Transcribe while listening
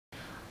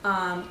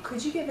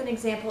Could you give an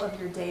example of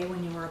your day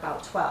when you were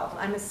about 12?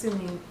 I'm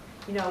assuming,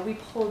 you know, we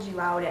pulled you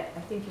out at,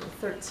 I think you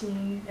were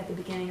 13 at the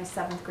beginning of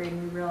 7th grade,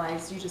 and we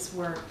realized you just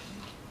weren't,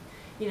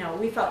 you know,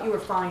 we felt you were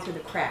falling through the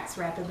cracks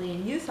rapidly,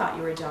 and you thought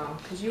you were dumb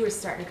because you were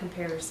starting to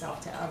compare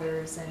yourself to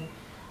others, and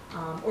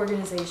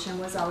organization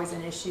was always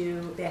an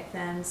issue back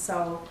then.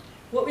 So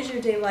what was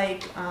your day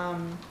like,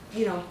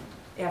 you know,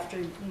 after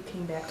you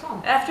came back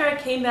home? After I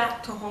came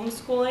back to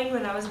homeschooling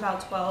when I was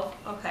about 12,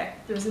 okay.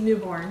 There was a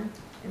newborn.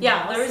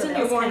 Yeah, there was a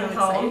newborn at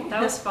home.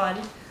 That was fun.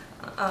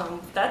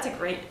 That's a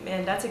great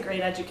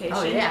education.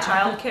 Oh, yeah.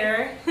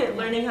 Childcare,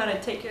 learning how to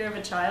take care of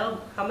a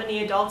child. How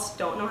many adults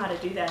don't know how to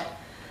do that?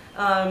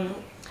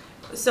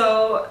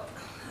 So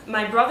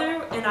my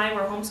brother and I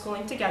were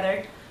homeschooling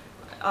together.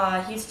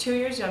 He's 2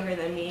 years younger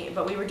than me,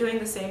 but we were doing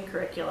the same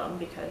curriculum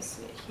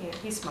because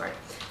he's smart.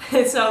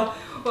 So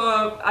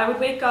I would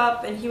wake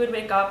up and he would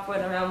wake up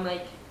when around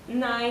like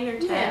 9 or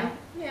 10.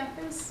 Yeah,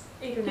 it was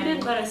 8 or 9. He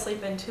didn't let us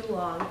sleep in too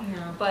long.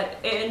 No. But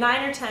at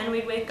 9 or 10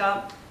 we'd wake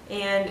up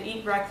and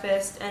eat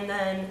breakfast, and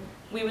then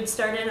we would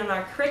start in on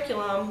our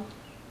curriculum.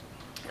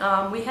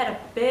 We had a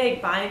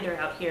big binder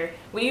out here.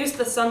 We used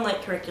the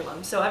Sunlight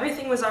curriculum, so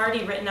everything was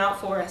already written out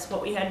for us,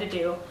 what we had to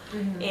do.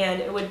 And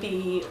it would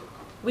be,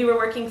 we were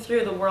working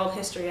through the world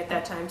history at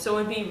that time, so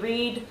it would be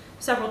read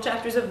several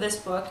chapters of this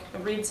book,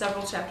 read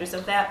several chapters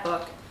of that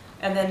book,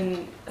 and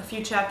then a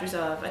few chapters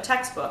of a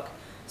textbook.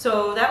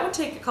 So that would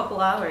take a couple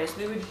hours.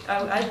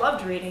 I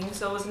loved reading,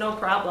 so it was no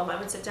problem. I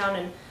would sit down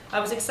and I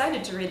was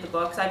excited to read the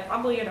books. I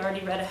probably had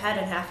already read ahead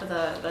in half of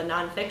the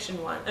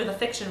nonfiction one, or the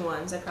fiction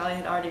ones. I probably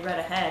had already read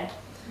ahead.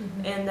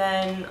 And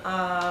then,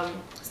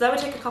 so that would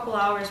take a couple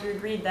hours. We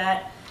would read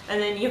that. And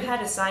then you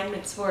had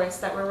assignments for us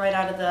that were right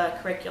out of the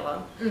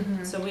curriculum.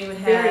 So we would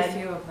have very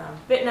few of them.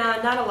 But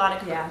not a lot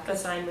of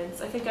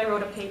assignments. I think I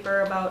wrote a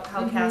paper about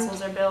how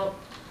castles are built.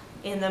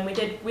 And then we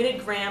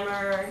did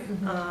grammar,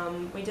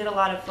 we did a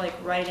lot of like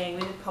writing,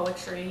 we did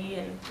poetry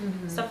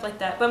and stuff like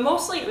that. But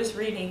mostly it was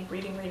reading,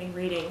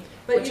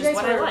 but which is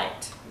what I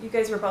liked. You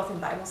guys were both in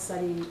Bible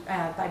study,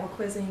 Bible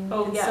quizzing.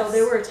 Oh, yes. So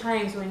there were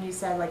times when you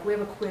said, like, we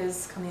have a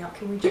quiz coming up,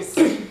 can we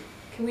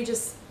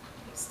just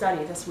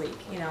study this week,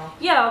 you know?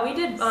 Yeah, we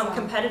did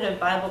competitive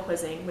Bible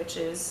quizzing, which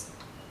is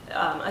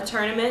a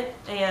tournament,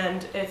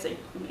 and it's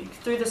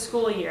through the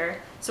school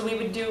year. So we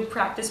would do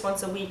practice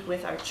once a week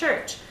with our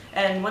church,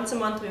 and once a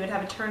month we would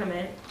have a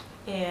tournament.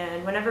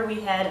 And whenever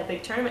we had a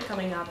big tournament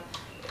coming up,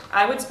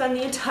 I would spend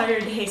the entire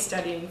day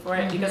studying for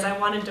it because I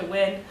wanted to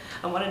win.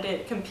 I wanted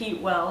to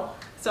compete well.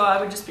 So I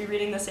would just be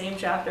reading the same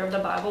chapter of the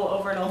Bible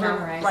over and over,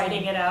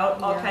 writing it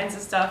out, all kinds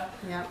of stuff.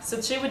 So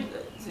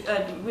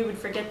we would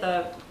forget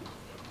the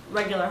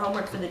regular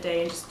homework for the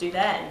day and just do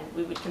that, and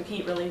we would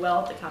compete really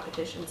well at the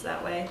competitions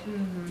that way.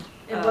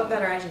 And what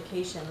better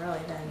education,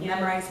 really, than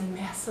memorizing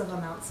massive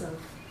amounts of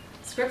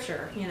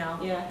scripture, you know?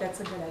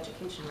 That's a good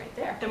education right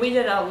there. And we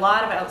did a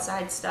lot of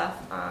outside stuff.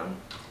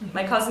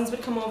 My cousins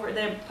would come over,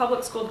 the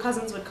public school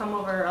cousins would come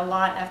over a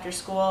lot after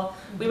school.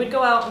 We would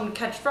go out and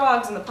catch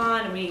frogs in the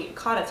pond, and we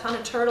caught a ton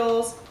of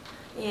turtles.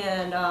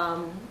 And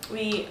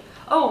we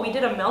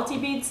did a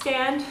melty bead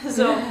stand.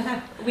 So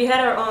we had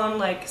our own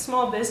like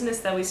small business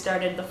that we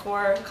started, the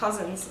 4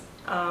 cousins.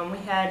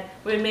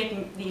 We would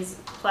make these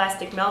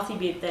plastic melty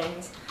bead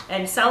things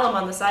and sell them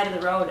on the side of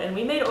the road, and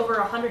we made over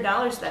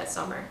 $100 that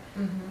summer.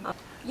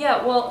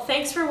 Yeah, well,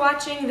 thanks for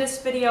watching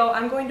this video.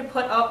 I'm going to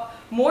put up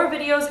more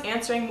videos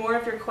answering more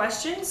of your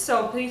questions,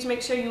 so please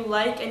make sure you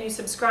like and you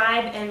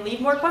subscribe and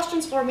leave more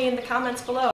questions for me in the comments below.